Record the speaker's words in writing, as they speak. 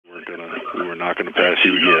we're not gonna pass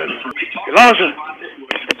you again. Elijah.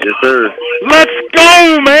 Yes, sir. Let's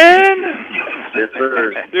go, man. Yes,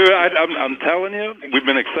 sir. Dude, I'm telling you, we've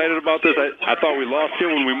been excited about this. I thought we lost you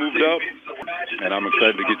when we moved up, and I'm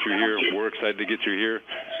excited to get you here. We're excited to get you here.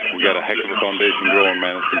 We got a heck of a foundation growing,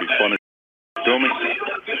 man. It's gonna be fun. Feel me?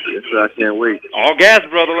 Yes, sir. I can't wait. All gas,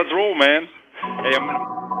 brother. Let's roll, man. Hey,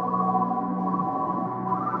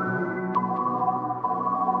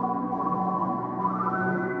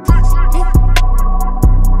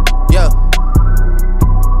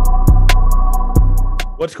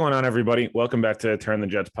 What's going on, everybody? Welcome back to Turn the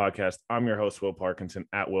Jets podcast. I'm your host, Will Parkinson,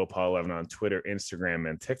 at WillPaul11 on Twitter, Instagram,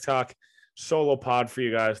 and TikTok. Solo pod for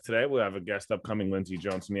you guys today. We'll have a guest upcoming, Lindsey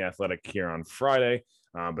Jones from The Athletic, here on Friday.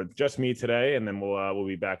 But just me today, and then we'll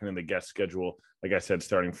be back into the guest schedule, like I said,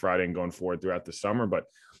 starting Friday and going forward throughout the summer. But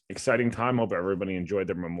exciting time. Hope everybody enjoyed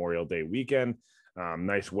their Memorial Day weekend.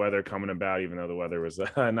 Nice weather coming about, even though the weather was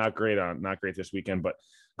not great this weekend. But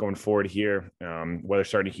going forward here, weather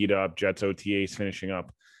starting to heat up. Jets OTAs finishing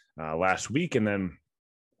up last week, and then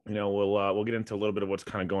we'll get into a little bit of what's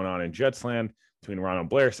kind of going on in Jets land between Ronald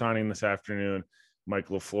Blair signing this afternoon, Mike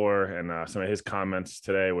LaFleur, and some of his comments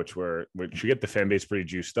today, which should get the fan base pretty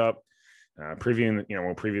juiced up. We'll preview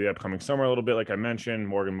the upcoming summer a little bit, like I mentioned.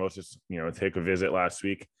 Morgan Moses, take a visit last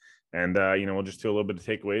week. And we'll just do a little bit of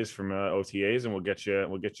takeaways from OTAs, and we'll get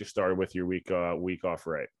you started with your week off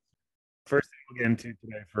right. First thing we'll get into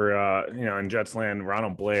today for in Jets land,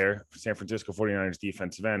 Ronald Blair, San Francisco 49ers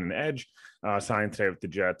defensive end and edge, signed today with the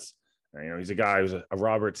Jets. He's a guy who's a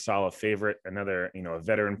Robert Saleh favorite, another a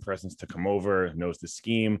veteran presence to come over, knows the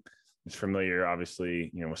scheme, is familiar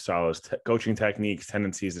obviously with Saleh's coaching techniques,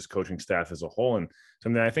 tendencies, his coaching staff as a whole, and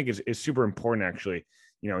something I think is super important actually.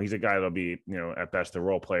 He's a guy that'll be, at best a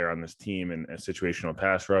role player on this team and a situational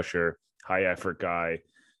pass rusher, high effort guy,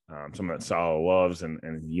 someone that Saleh loves. And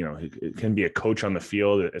he can be a coach on the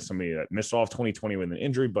field as somebody that missed all of 2020 with an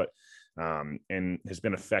injury, but and has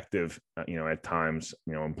been effective, at times,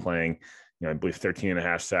 in playing, I believe 13 and a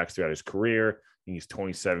half sacks throughout his career. He's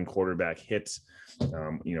 27 quarterback hits,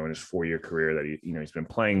 in his 4-year career that he's been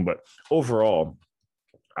playing. But overall,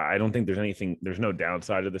 I don't think there's no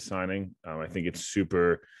downside to the signing. I think it's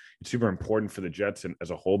super important for the Jets and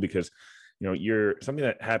as a whole, because, you're something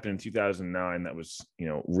that happened in 2009 that was,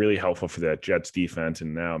 really helpful for that Jets defense.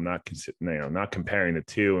 And now I'm not comparing the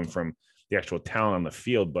two and from the actual talent on the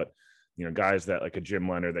field, but, guys that like a Jim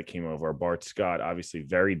Leonard that came over, Bart Scott, obviously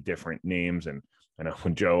very different names. And I know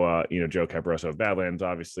when Joe Caparoso of Badlands,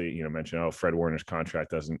 obviously, mentioned, Fred Warner's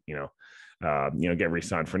contract doesn't, get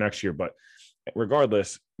re-signed for next year, but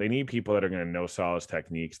regardless, they need people that are going to know Saleh's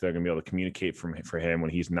techniques. They're going to be able to communicate for him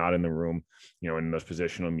when he's not in the room, in those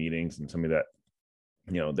positional meetings, and somebody that,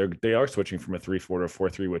 they are switching from a 3-4 to a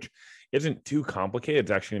 4-3, which isn't too complicated.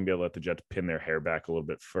 It's actually going to be able to let the Jets pin their hair back a little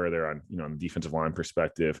bit further on, on the defensive line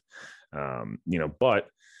perspective. But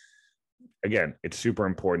again, it's super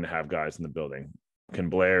important to have guys in the building. Can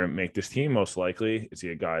Blair make this team? Most likely. Is he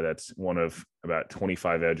a guy that's one of about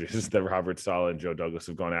 25 edges that Robert Saleh and Joe Douglas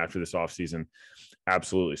have gone after this offseason?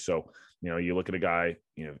 Absolutely. So, you look at a guy,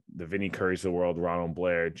 the Vinny Currys of the world, Ronald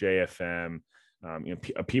Blair, JFM,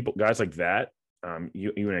 people, guys like that,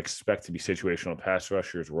 you would expect to be situational pass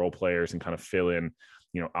rushers, role players, and kind of fill in,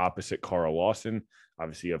 opposite Carl Lawson.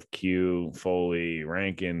 Obviously, you have Q, Foley,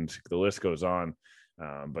 Rankins, the list goes on.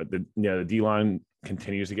 But the D-line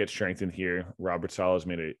continues to get strengthened here. Robert Saleh has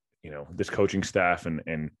made this coaching staff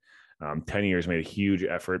and 10 years made a huge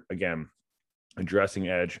effort, again, addressing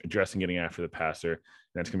edge, getting after the passer. And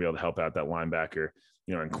that's going to be able to help out that linebacker,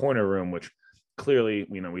 and corner room, which clearly,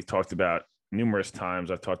 we've talked about numerous times.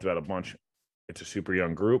 I've talked about a bunch. It's a super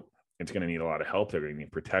young group. It's going to need a lot of help. They're going to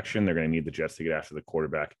need protection. They're going to need the Jets to get after the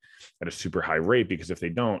quarterback at a super high rate, because if they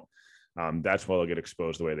don't, that's why they'll get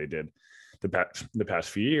exposed the way they did the past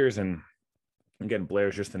few years. And again,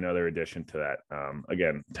 Blair's just another addition to that.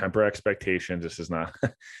 Again, temper expectations. This is not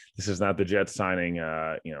the Jets signing,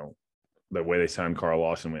 the way they signed Carl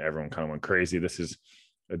Lawson when everyone kind of went crazy. This is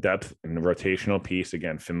a depth and a rotational piece.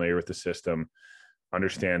 Again, familiar with the system,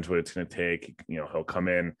 understands what it's going to take. He'll come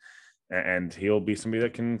in and he'll be somebody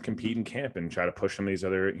that can compete in camp and try to push some of these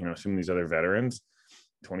other veterans.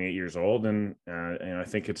 28 years old, and I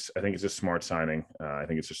think it's a smart signing. I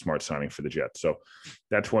think it's a smart signing for the Jets. So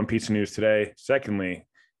that's one piece of news today. Secondly,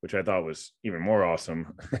 which I thought was even more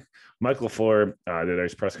awesome, Mike LaFleur did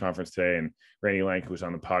his press conference today, and Randy Lank, who was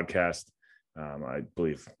on the podcast, I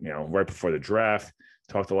believe, right before the draft,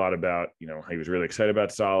 talked a lot about, how he was really excited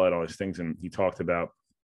about Saleh, all these things, and he talked about,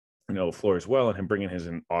 LaFleur as well, and him bringing his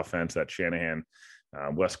offense, that Shanahan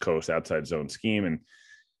West Coast outside zone scheme, and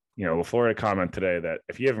LaFleur had a comment today that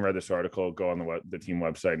if you haven't read this article, go on the team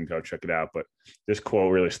website and go check it out. But this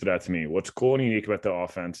quote really stood out to me. What's cool and unique about the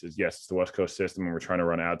offense is, yes, it's the West Coast system, and we're trying to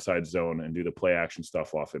run outside zone and do the play action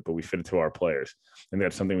stuff off it, but we fit it to our players. And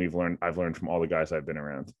that's something I've learned from all the guys I've been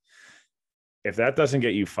around. If that doesn't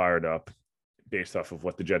get you fired up based off of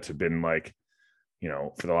what the Jets have been like,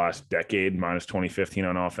 for the last decade, minus 2015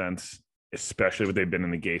 on offense, especially what they've been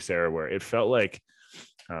in the Gase era, where it felt like,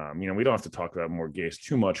 we don't have to talk about more Gase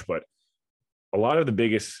too much, but a lot of the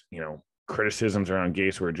biggest, criticisms around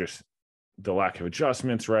Gase were just the lack of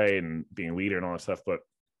adjustments, right, and being a leader and all that stuff. But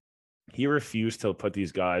he refused to put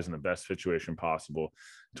these guys in the best situation possible.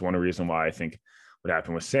 It's one of the reasons why I think what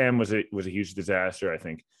happened with Sam was a huge disaster. I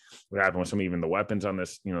think what happened with some even the weapons on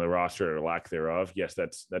this, the roster or lack thereof. Yes,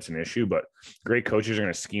 that's an issue, but great coaches are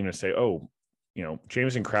going to scheme to say, oh,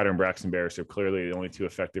 Jamison Crowder and Braxton Berrios are clearly the only two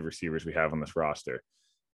effective receivers we have on this roster.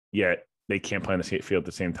 Yet they can't play on the same field at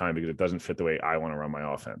the same time because it doesn't fit the way I want to run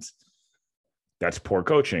my offense. That's poor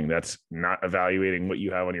coaching. That's not evaluating what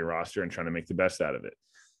you have on your roster and trying to make the best out of it.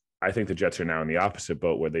 I think the Jets are now in the opposite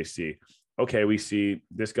boat where they see, okay, we see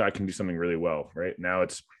this guy can do something really well, right? Now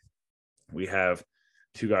we have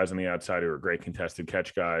two guys on the outside who are great contested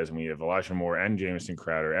catch guys, and we have Elijah Moore and Jamison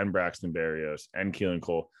Crowder and Braxton Berrios and Keelan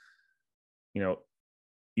Cole. You want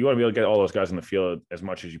to be able to get all those guys on the field as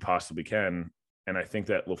much as you possibly can. And I think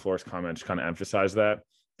that LaFleur's comments kind of emphasize that.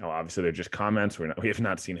 Obviously, they're just comments. We have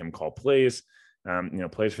not seen him call plays,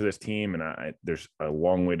 plays for this team, and there's a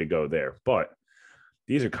long way to go there. But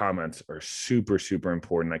these comments are super, super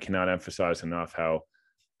important. I cannot emphasize enough how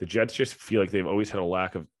the Jets just feel like they've always had a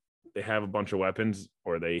lack of. They have a bunch of weapons,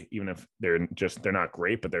 or even if they're not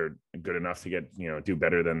great, but they're good enough to get do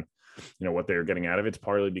better than what they're getting out of it. It's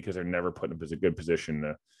partly because they're never put in a good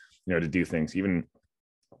position to do things. Even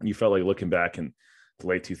you felt like looking back in the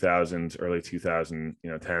late 2000s, early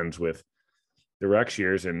 2010s with the Rex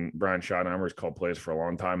years, and Brian Schottenheimer's called plays for a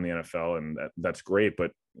long time in the NFL, and that's great.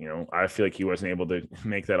 But I feel like he wasn't able to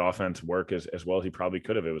make that offense work as well as he probably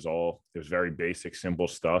could have. It was very basic, simple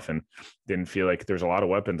stuff, and didn't feel like there's a lot of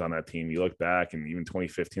weapons on that team. You look back, and even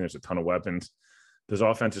 2015, there's a ton of weapons. Those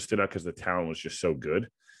offenses stood out because the talent was just so good.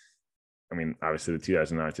 I mean, obviously the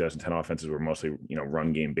 2009, 2010 offenses were mostly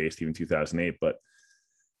run game based, even 2008, but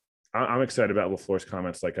I'm excited about LaFleur's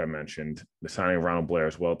comments, like I mentioned, the signing of Ronald Blair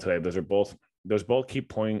as well today. Those both keep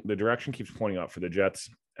pointing, the direction keeps pointing up for the Jets.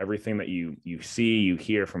 Everything that you see, you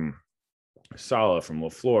hear from Saleh, from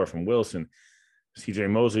LaFleur, from Wilson, CJ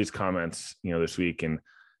Mosley's comments, this week, and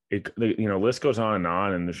list goes on,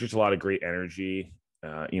 and there's just a lot of great energy,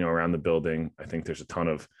 around the building. I think there's a ton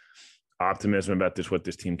of optimism about what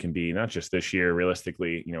this team can be, not just this year,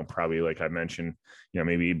 realistically, probably like I mentioned,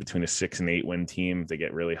 maybe between a 6 and 8 win team, if they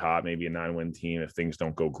get really hot, maybe a 9-win team. If things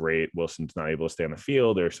don't go great, Wilson's not able to stay on the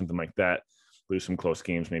field or something like that, lose some close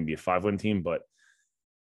games, maybe a 5-win team. But,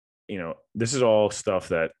 this is all stuff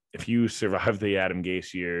that if you survive the Adam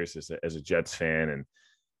Gase years as a Jets fan and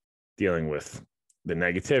dealing with the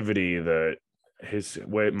negativity, his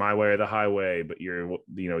way, my way or the highway, but your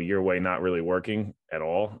way not really working at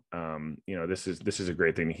all. This is a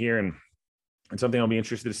great thing to hear, and something I'll be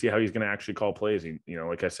interested to see how he's going to actually call plays.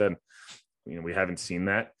 Like I said, we haven't seen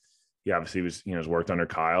that. He obviously has worked under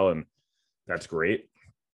Kyle, and that's great.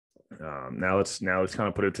 Now let's kind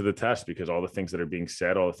of put it to the test, because all the things that are being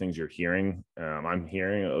said, all the things you're hearing, I'm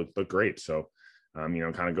hearing look great. So, kind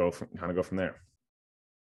of go from there.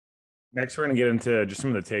 Next, we're going to get into just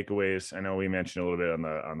some of the takeaways. I know we mentioned a little bit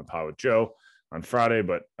on the pod with Joe on Friday,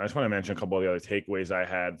 but I just want to mention a couple of the other takeaways I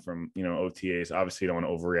had from, OTAs. Obviously, you don't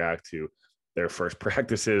want to overreact to their first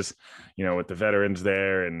practices, with the veterans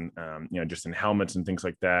there and, just in helmets and things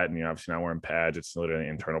like that. And, obviously not wearing pads. It's literally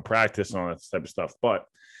internal practice and all that type of stuff. But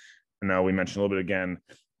I know we mentioned a little bit again.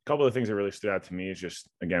 A couple of things that really stood out to me is just,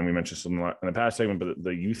 again, we mentioned some in the past segment, but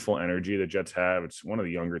the youthful energy the Jets have. It's one of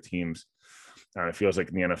the younger teams. It feels like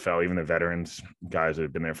in the NFL, even the veterans, guys that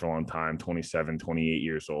have been there for a long time, 27, 28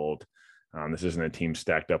 years old. This isn't a team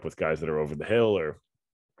stacked up with guys that are over the hill or,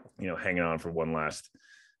 hanging on for one last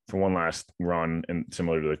run, and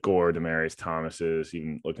similar to the Gore, Demaryius Thomases,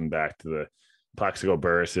 even looking back to the Plaxico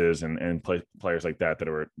Burress's and players like that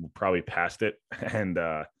are probably past it and,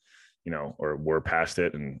 or were past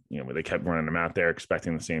it. And, they kept running them out there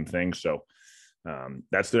expecting the same thing. So,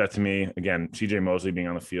 that stood out to me. Again, CJ Mosley being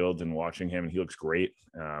on the field and watching him, and he looks great.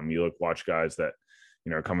 Watch guys that,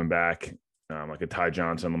 are coming back, like a Ty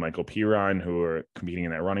Johnson, the Michael Pirine, who are competing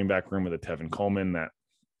in that running back room with a Tevin Coleman.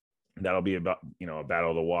 That'll be about, a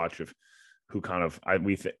battle to watch of who kind of, I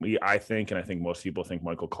think, and I think most people think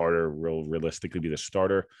Michael Carter will realistically be the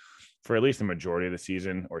starter for at least a majority of the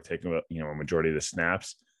season, or take a majority of the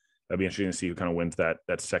snaps. that'd be interesting to see who kind of wins that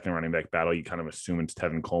second running back battle. You kind of assume it's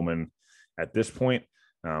Tevin Coleman at this point.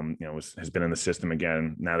 Has been in the system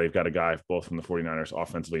again. Now they've got a guy both from the 49ers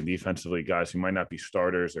offensively and defensively, guys who might not be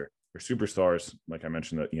starters or superstars, like I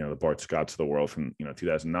mentioned, the Bart Scotts of the world from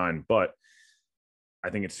 2009. But I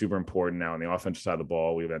think it's super important now on the offensive side of the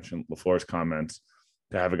ball. We mentioned LaFleur's comments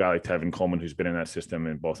to have a guy like Tevin Coleman who's been in that system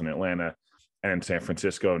in both in Atlanta and in San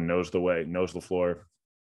Francisco, knows the way, knows LaFleur,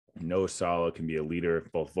 knows Saleh, can be a leader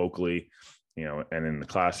both vocally, and in the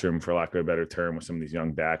classroom, for lack of a better term, with some of these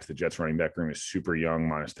young backs. The Jets running back room is super young,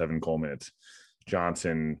 minus Tevin Coleman. It's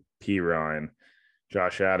Johnson, P. Ryan,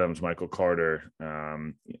 Josh Adams, Michael Carter,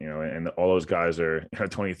 and all those guys are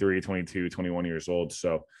 23, 22, 21 years old.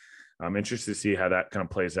 So I'm interested to see how that kind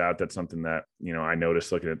of plays out. That's something that, I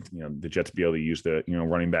noticed looking at, the Jets be able to use the,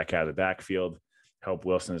 running back out of the backfield, help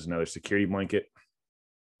Wilson as another security blanket.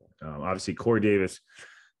 Obviously, Corey Davis,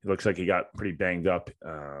 it looks like he got pretty banged up,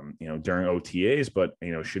 during OTAs, but,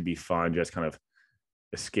 should be fine. Just kind of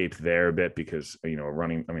escaped there a bit because,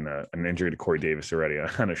 an injury to Corey Davis already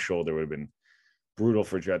on his shoulder would have been brutal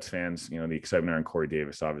for Jets fans. The excitement around Corey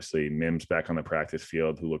Davis, obviously. Mims back on the practice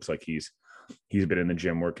field, who looks like he's been in the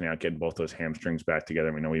gym working out, getting both those hamstrings back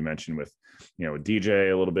together. We know we mentioned with,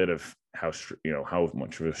 DJ a little bit of how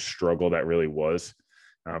much of a struggle that really was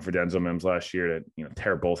for Denzel Mims last year to,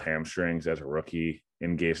 tear both hamstrings as a rookie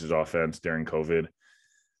in Gase's offense during COVID.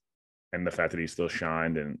 And the fact that he still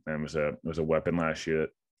shined and was a weapon last year that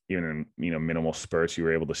even in, minimal spurts you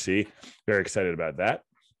were able to see. Very excited about that.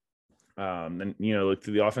 And, look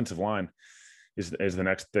to the offensive line is the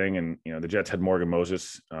next thing. And, the Jets had Morgan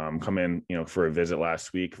Moses come in, for a visit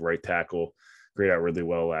last week, right tackle, grayed out really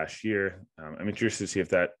well last year. I'm interested to see if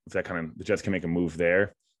that kind of the Jets can make a move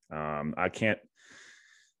there.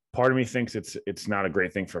 Part of me thinks it's not a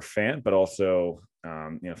great thing for Fant, but also,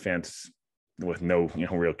 Fant's with no,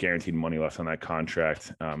 real guaranteed money left on that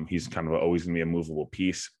contract. He's kind of always going to be a movable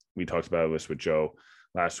piece. We talked about this with Joe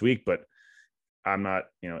last week, but I'm not,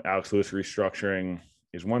 Alex Lewis restructuring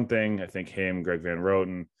is one thing. I think him, Greg Van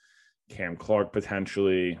Roten, Cam Clark,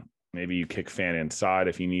 potentially, maybe you kick Fant inside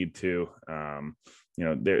if you need to.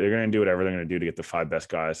 They're going to do whatever they're going to do to get the 5 best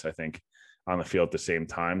guys, I think, on the field at the same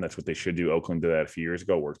time. That's what they should do. Oakland did that a few years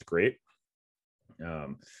ago, worked great.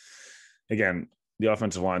 Again, the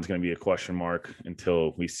offensive line is going to be a question mark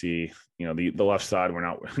until we see, the left side.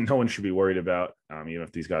 No one should be worried about, even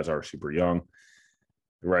if these guys are super young.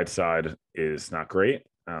 The right side is not great.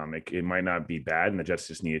 It might not be bad, and the Jets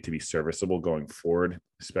just need it to be serviceable going forward,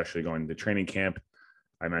 especially going to training camp.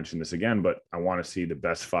 I mentioned this again, but I want to see the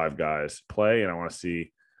best 5 guys play, and I want to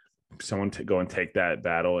see someone to go and take that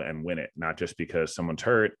battle and win it, not just because someone's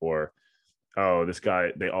hurt or, all these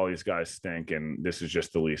guys stink and this is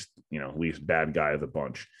just the least bad guy of the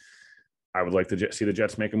bunch. I would like to see the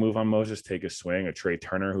Jets make a move on Moses, take a swing, a Trey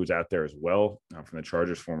Turner, who's out there as well, from the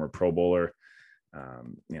Chargers, former Pro Bowler,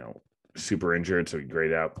 super injured. So he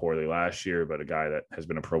graded out poorly last year, but a guy that has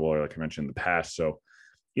been a Pro Bowler, like I mentioned in the past. So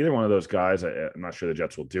either one of those guys, I'm not sure the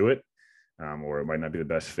Jets will do it, or it might not be the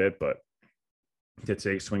best fit, but to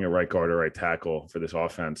take swing a right guard or right tackle for this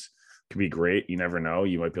offense could be great. You never know.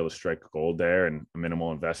 You might be able to strike gold there, and a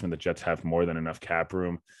minimal investment. The Jets have more than enough cap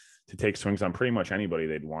room to take swings on pretty much anybody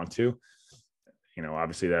they'd want to.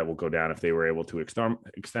 Obviously that will go down if they were able to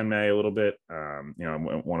extend May a little bit.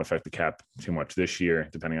 It won't affect the cap too much this year,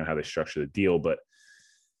 depending on how they structure the deal. But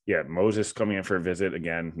yeah, Moses coming in for a visit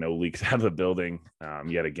again, no leaks out of the building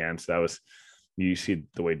yet again. So that was, you see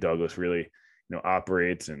the way Douglas really,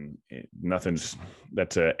 operates, and that's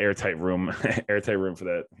an airtight room for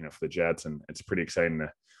that, for the Jets. And it's pretty exciting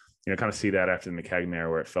to, kind of see that after the McCagnon era,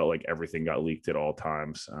 where it felt like everything got leaked at all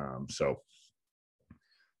times. So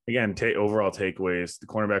again, overall takeaways, the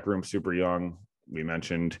cornerback room, super young. We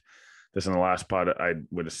mentioned this in the last pod. I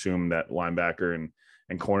would assume that linebacker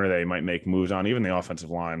and corner, they might make moves on, even the offensive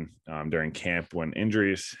line during camp when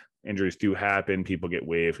injuries do happen. People get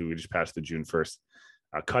waived. We just passed the June 1st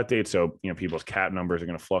cut date. So, people's cap numbers are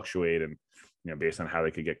going to fluctuate, and, based on how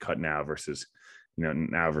they could get cut now versus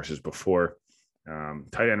before.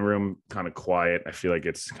 Tight end room, kind of quiet. I feel like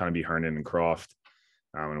it's kind of be Herndon and Croft.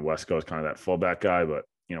 And Wesco is kind of that fullback guy, but,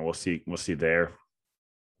 we'll see there.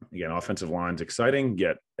 Again, offensive line's exciting,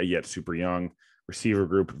 yet super young. Receiver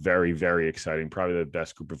group, very, very exciting. Probably the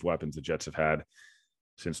best group of weapons the Jets have had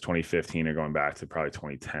since 2015 or going back to probably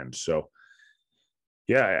 2010. So,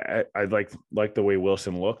 yeah, I like the way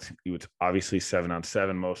Wilson looked. He was obviously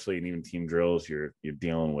 7-on-7 mostly, and even team drills, you're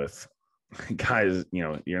dealing with guys,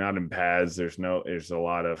 you're not in pads. There's a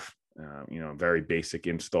lot of, very basic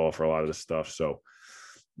install for a lot of this stuff. So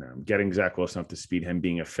getting Zach Wilson up to speed, him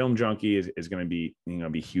being a film junkie is going to be,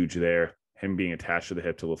 be huge there. Him being attached to the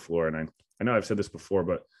hip to LaFleur. And I know I've said this before,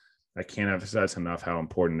 but I can't emphasize enough how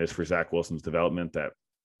important it is for Zach Wilson's development that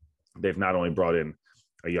they've not only brought in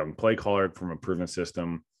a young play caller from a proven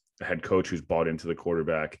system, a head coach who's bought into the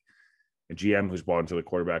quarterback, a GM who's bought into the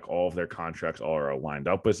quarterback. All of their contracts all are lined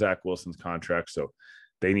up with Zach Wilson's contract. So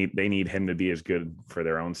they need him to be as good for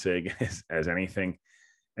their own sake as anything.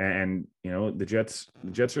 And the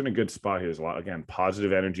Jets are in a good spot here. There's a lot, again,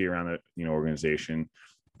 positive energy around the organization.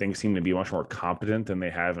 Things seem to be much more competent than they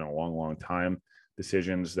have in a long, long time.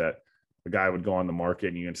 Decisions that a guy would go on the market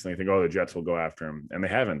and you instantly think, oh, the Jets will go after him. And they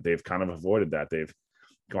haven't. They've kind of avoided that. They've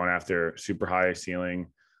gone after super high ceiling,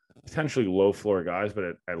 potentially low floor guys,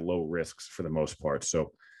 but at low risks for the most part.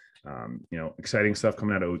 So, exciting stuff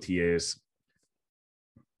coming out of OTAs.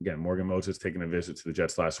 Again, Morgan Moses taking a visit to the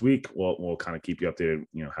Jets last week. We'll kind of keep you updated,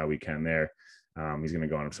 how we can there. He's going to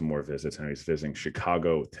go on some more visits, and he's visiting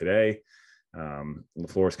Chicago today.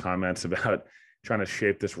 LaFleur's comments about trying to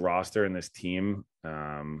shape this roster and this team,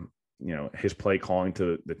 his play calling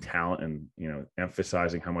to the talent and,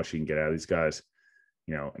 emphasizing how much he can get out of these guys,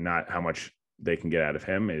 not how much they can get out of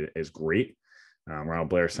him is great. Ronald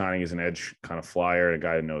Blair signing as an edge kind of flyer, a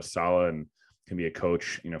guy that knows Saleh and can be a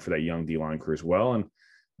coach, for that young D-line crew as well. And,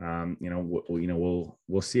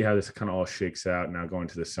 we'll see how this kind of all shakes out now going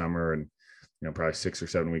to the summer and, probably 6 or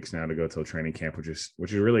 7 weeks now to go till training camp, which is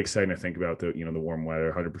really exciting to think about the warm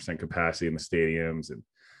weather, 100% capacity in the stadiums.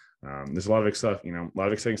 And there's a lot of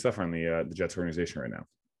exciting stuff around the Jets organization right now.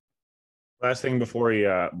 Last thing before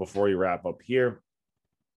we wrap up here,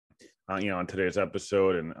 on today's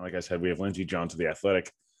episode. And like I said, we have Lindsey Jones of The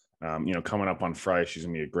Athletic, coming up on Friday. She's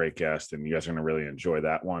going to be a great guest and you guys are going to really enjoy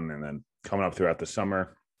that one. And then coming up throughout the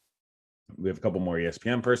summer, we have a couple more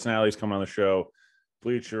ESPN personalities coming on the show,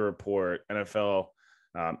 Bleacher Report, NFL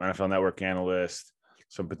Network analyst,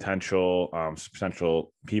 some potential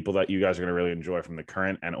people that you guys are going to really enjoy from the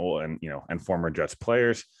current and old and former Jets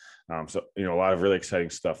players. So a lot of really exciting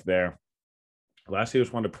stuff there. Lastly, I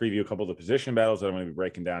just wanted to preview a couple of the position battles that I'm going to be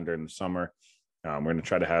breaking down during the summer. We're going to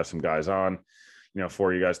try to have some guys on,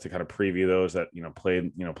 for you guys to kind of preview those that,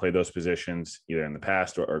 played those positions either in the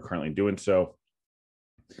past or are currently doing so.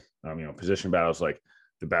 Position battles like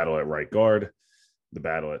the battle at right guard, the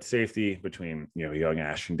battle at safety between, young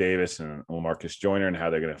Ashton Davis and Lamarcus Joyner and how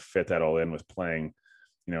they're going to fit that all in with playing,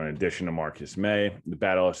 in addition to Marcus May. The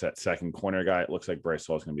battle is that second corner guy. It looks like Bryce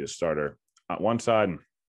Hall is going to be the starter on one side.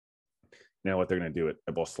 What they're going to do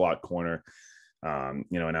at both slot corner,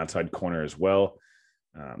 an outside corner as well.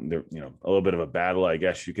 They're, a little bit of a battle, I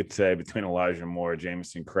guess you could say, between Elijah Moore,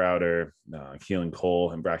 Jamison Crowder, Keelan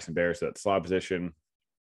Cole, and Braxton Berrios at that slot position.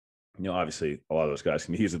 Obviously a lot of those guys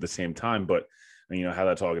can be used at the same time, but how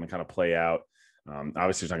that's all going to kind of play out.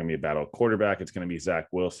 Obviously it's not going to be a battle of quarterback. It's going to be Zach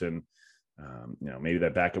Wilson. Maybe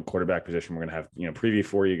that backup quarterback position we're going to have, preview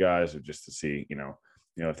for you guys just to see,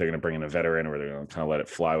 if they're going to bring in a veteran or they're going to kind of let it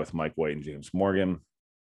fly with Mike White and James Morgan.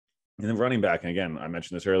 And then running back, and again, I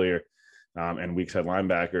mentioned this earlier, and weak side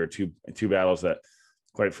linebacker, two battles that,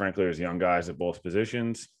 quite frankly, there's young guys at both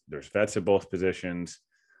positions. There's vets at both positions.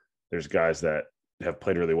 There's guys that have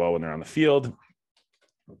played really well when they're on the field,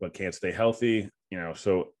 but can't stay healthy.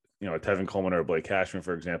 So Tevin Coleman or Blake Cashman,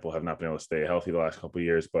 for example, have not been able to stay healthy the last couple of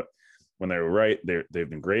years. But when they were right, they've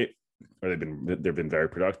been great, or they've been very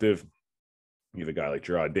productive. You have a guy like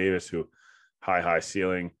Gerard Davis, who high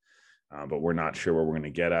ceiling, but we're not sure what we're going to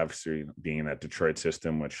get. Obviously, being in that Detroit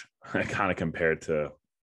system, which I kind of compared to,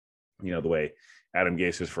 the way Adam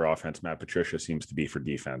Gase is for offense, Matt Patricia seems to be for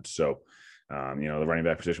defense. So, the running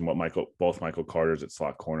back position, both Michael Carter's at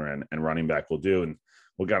slot corner and running back will do. And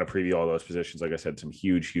we'll kind of preview all those positions. Like I said, some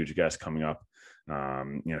huge guests coming up,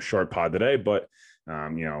 short pod today, but,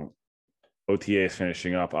 OTA is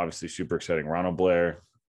finishing up, obviously super exciting. Ronald Blair,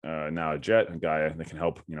 now a Jet, a guy that can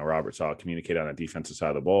help, Robert Saleh communicate on the defensive side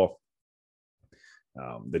of the ball.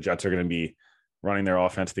 The Jets are going to be running their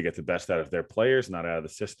offense to get the best out of their players, not out of the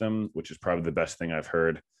system, which is probably the best thing I've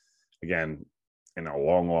heard, again, in a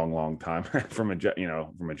long time from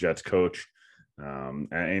a Jets coach. And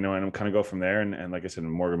I'm kind of go from there. And like I said,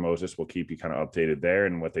 Morgan Moses will keep you kind of updated there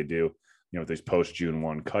and what they do, with these post June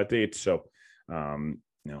 1 cut dates. So,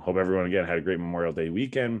 hope everyone again had a great Memorial Day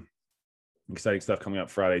weekend. Exciting stuff coming up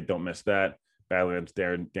Friday. Don't miss that. Badlands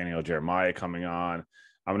Daniel Jeremiah coming on.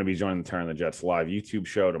 I'm going to be joining the Turn on the Jets live YouTube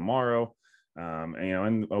show tomorrow.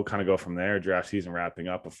 And we'll kind of go from there. Draft season wrapping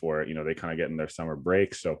up before, they kind of get in their summer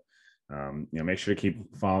break. So, make sure to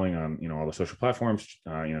keep following on, all the social platforms,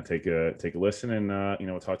 take a listen and,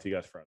 we'll talk to you guys Friday.